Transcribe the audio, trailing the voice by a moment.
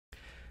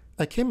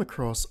I came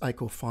across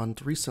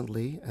IcoFont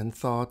recently and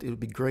thought it would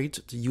be great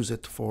to use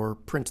it for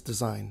print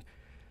design,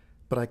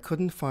 but I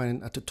couldn't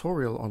find a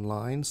tutorial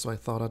online, so I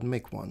thought I'd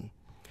make one.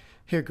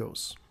 Here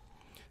goes.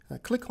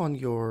 Click on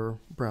your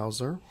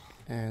browser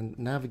and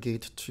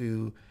navigate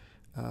to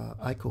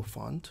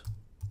IcoFont,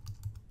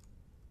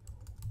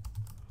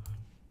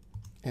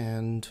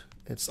 and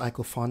it's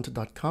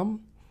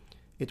icofont.com.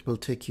 It will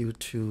take you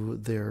to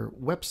their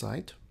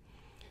website,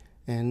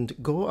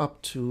 and go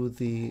up to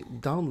the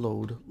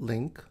download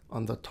link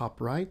on the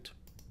top right.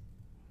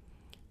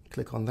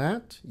 Click on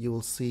that. You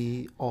will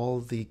see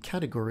all the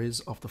categories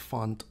of the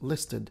font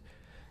listed.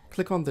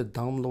 Click on the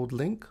download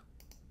link,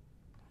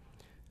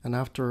 and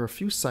after a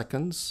few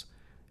seconds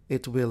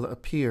it will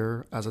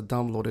appear as a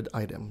downloaded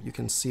item. You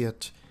can see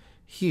it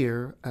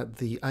here at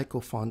the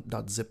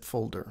icofont.zip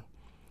folder.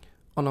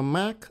 On a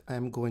Mac,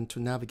 I'm going to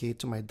navigate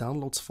to my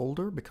downloads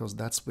folder because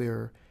that's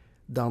where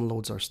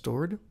downloads are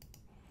stored.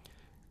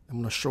 I'm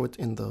going to show it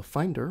in the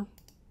Finder,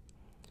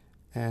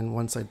 and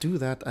once I do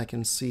that, I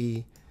can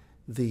see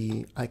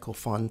the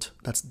IcoFont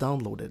that's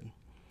downloaded.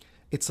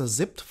 It's a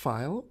zipped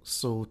file,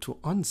 so to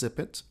unzip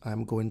it,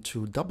 I'm going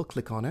to double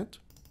click on it,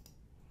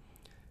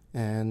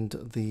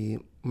 and the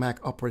Mac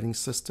operating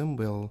system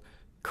will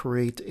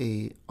create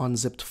a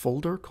unzipped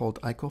folder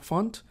called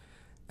IcoFont,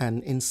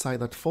 and inside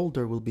that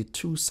folder will be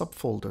two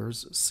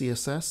subfolders,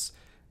 CSS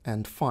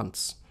and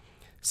fonts.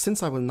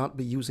 Since I will not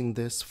be using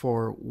this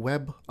for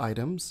web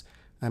items,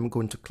 I'm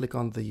going to click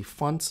on the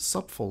fonts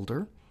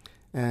subfolder,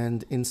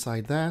 and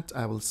inside that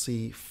I will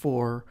see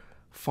 4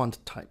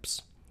 font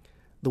types.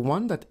 The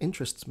one that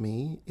interests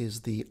me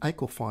is the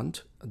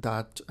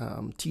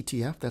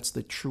IcoFont.ttf, that's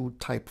the true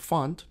type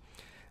font.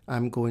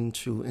 I'm going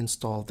to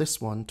install this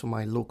one to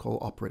my local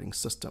operating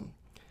system.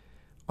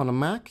 On a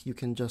Mac, you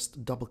can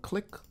just double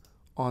click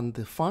on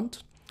the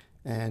font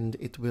and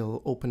it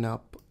will open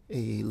up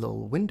a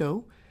little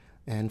window,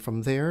 and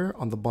from there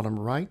on the bottom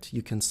right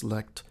you can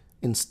select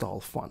Install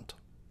Font.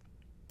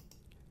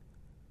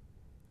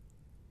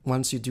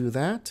 Once you do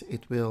that,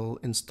 it will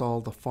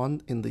install the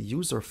font in the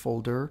user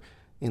folder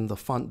in the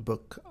font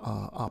book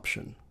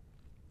option.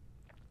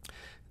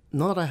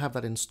 Now that I have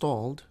that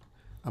installed,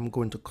 I'm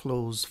going to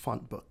close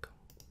font book.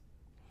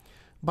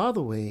 By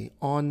the way,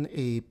 on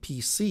a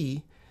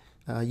PC,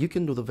 you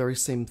can do the very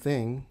same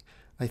thing.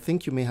 I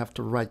think you may have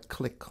to right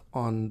click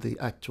on the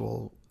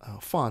actual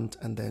font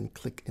and then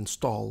click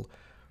install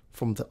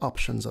from the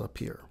options that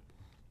appear.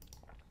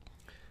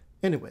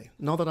 Anyway,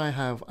 now that I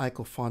have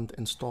IcoFont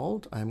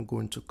installed, I'm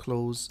going to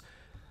close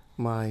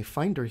my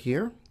Finder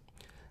here,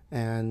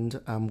 and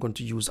I'm going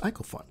to use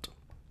IcoFont.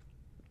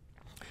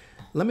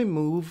 Let me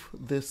move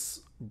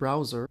this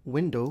browser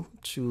window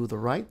to the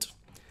right,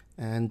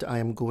 and I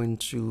am going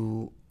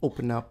to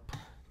open up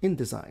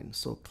InDesign.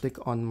 So click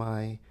on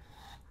my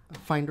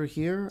Finder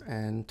here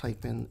and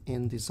type in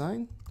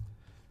InDesign.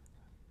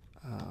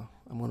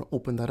 I'm going to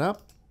open that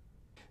up.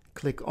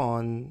 Click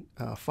on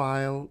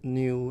File,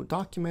 New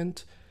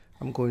Document.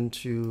 I'm going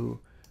to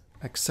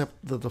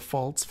accept the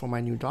defaults for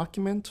my new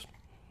document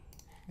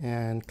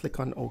and click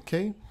on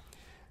OK.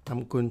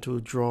 I'm going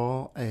to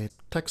draw a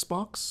text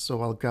box,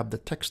 so I'll grab the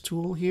text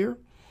tool here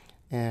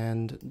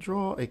and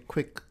draw a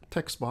quick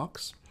text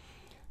box,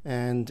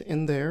 and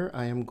in there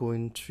I am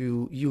going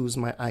to use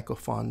my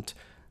IcoFont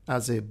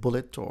as a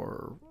bullet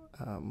or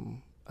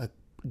a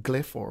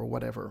glyph or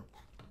whatever.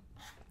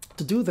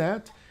 To do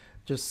that,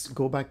 just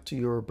go back to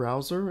your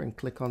browser and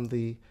click on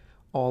the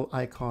All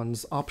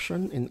Icons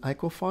option in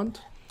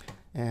IcoFont,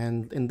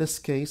 and in this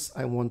case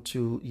I want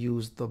to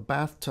use the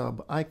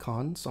bathtub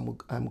icon, so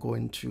I'm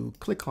going to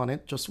click on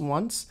it just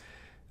once,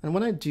 and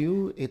when I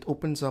do, it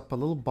opens up a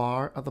little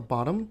bar at the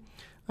bottom.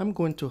 I'm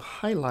going to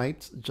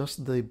highlight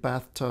just the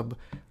bathtub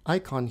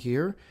icon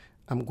here.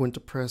 I'm going to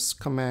press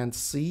Command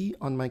C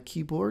on my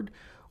keyboard,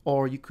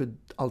 or you could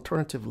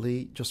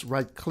alternatively just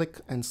right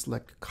click and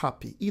select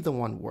copy. Either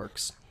one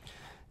works.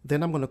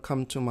 Then I'm going to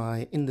come to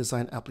my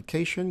InDesign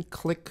application,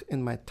 click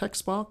in my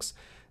text box,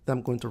 then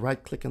I'm going to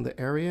right click in the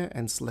area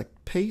and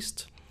select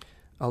paste.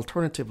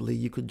 Alternatively,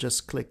 you could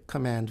just click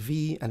Command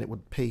V and it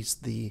would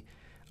paste the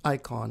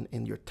icon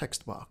in your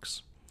text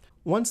box.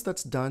 Once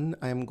that's done,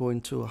 I am going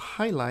to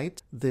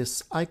highlight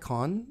this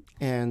icon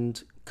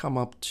and come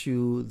up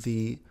to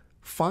the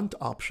font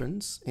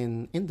options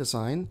in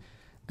InDesign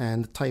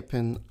and type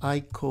in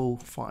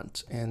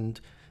IcoFont, and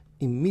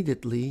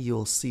immediately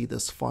you'll see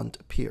this font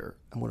appear.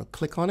 I'm going to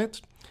click on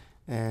it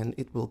and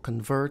it will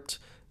convert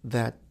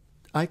that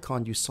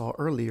icon you saw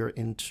earlier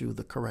into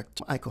the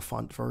correct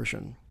IcoFont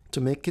version.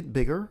 To make it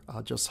bigger,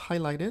 I'll just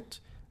highlight it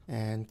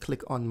and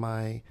click on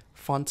my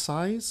font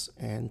size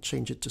and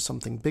change it to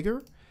something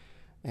bigger.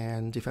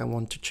 And if I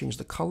want to change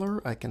the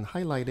color, I can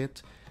highlight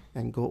it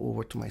and go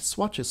over to my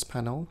swatches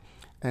panel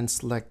and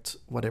select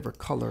whatever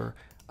color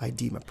I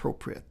deem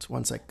appropriate.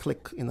 Once I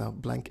click in a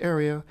blank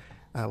area,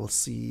 I will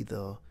see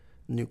the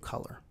new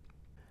color.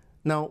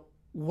 Now,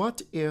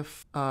 what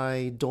if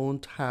I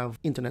don't have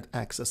internet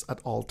access at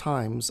all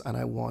times and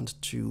I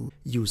want to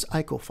use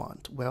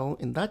IcoFont? Well,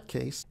 in that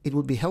case, it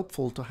would be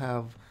helpful to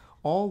have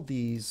all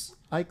these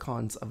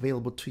icons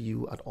available to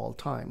you at all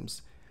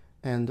times.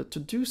 And to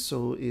do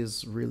so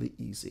is really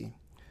easy.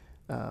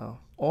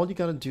 All you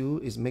gotta do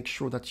is make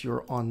sure that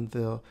you're on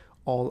the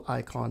all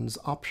icons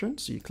option.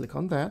 So you click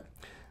on that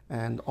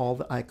and all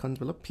the icons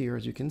will appear,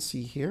 as you can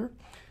see here.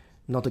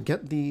 Now to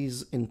get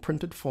these in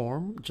printed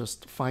form,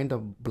 just find a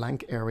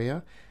blank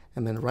area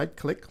and then right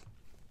click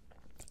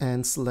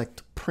and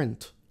select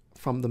print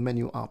from the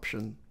menu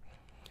option.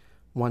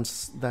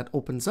 Once that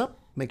opens up,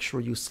 make sure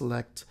you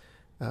select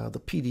the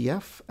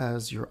PDF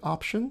as your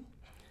option.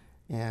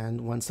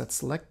 And once that's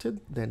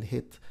selected, then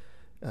hit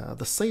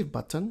the save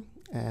button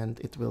and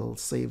it will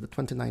save the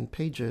 29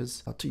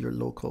 pages to your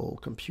local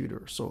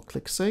computer. So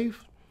click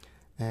save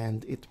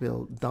and it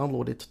will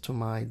download it to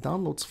my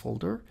downloads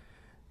folder,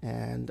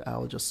 and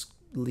I'll just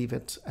leave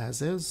it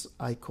as is.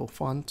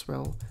 IcoFont,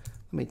 well,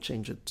 let me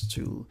change it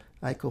to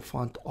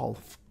IcoFont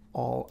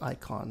all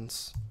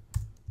icons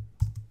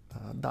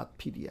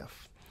 .pdf,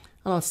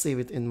 and I'll save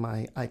it in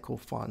my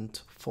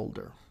IcoFont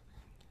folder.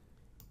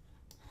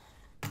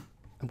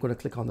 I'm going to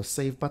click on the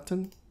save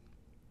button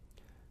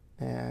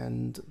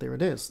and there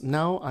it is.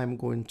 Now I'm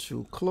going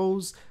to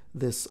close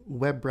this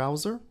web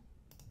browser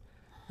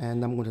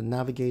and I'm going to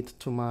navigate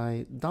to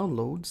my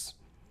downloads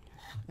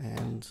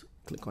and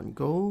click on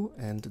go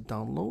and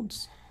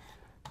downloads.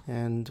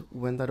 And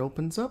when that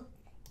opens up,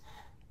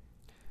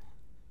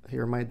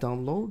 here are my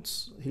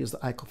downloads. Here's the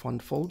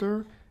IcoFont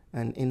folder,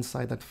 and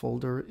inside that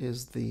folder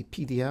is the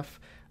PDF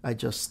I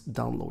just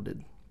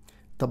downloaded.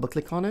 Double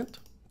click on it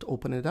to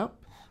open it up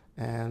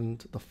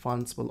and the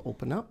fonts will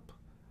open up.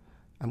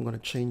 I'm going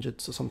to change it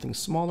to something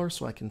smaller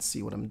so I can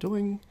see what I'm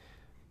doing.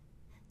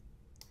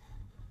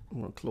 I'm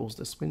going to close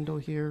this window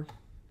here.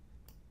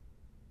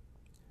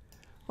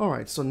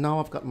 Alright, so now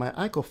I've got my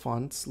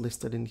IcoFonts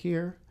listed in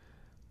here,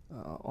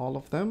 all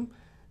of them.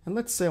 And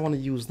let's say I want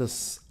to use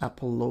this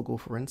Apple logo,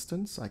 for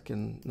instance. I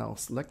can now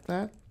select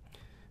that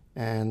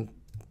and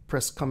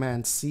press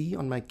Command C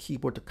on my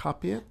keyboard to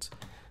copy it.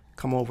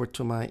 Come over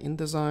to my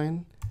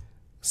InDesign,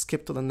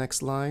 skip to the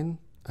next line,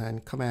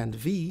 and Command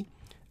V,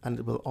 and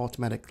it will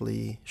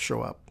automatically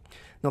show up.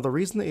 Now the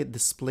reason it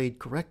displayed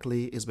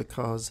correctly is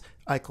because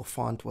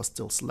IcoFont was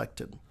still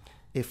selected.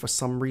 If for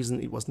some reason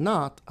it was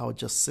not, I would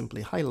just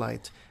simply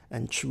highlight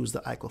and choose the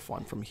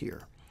IcoFont from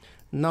here.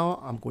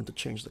 Now I'm going to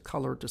change the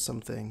color to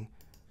something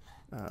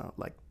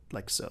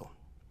like so.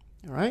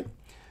 All right.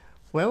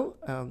 Well,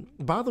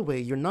 by the way,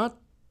 you're not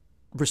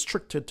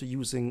restricted to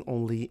using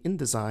only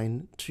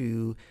InDesign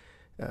to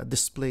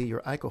display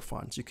your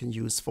IcoFonts. You can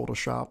use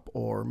Photoshop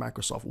or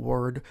Microsoft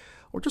Word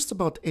or just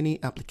about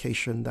any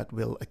application that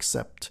will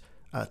accept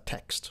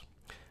text.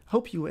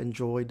 Hope you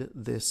enjoyed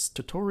this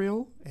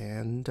tutorial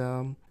and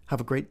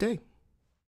have a great day.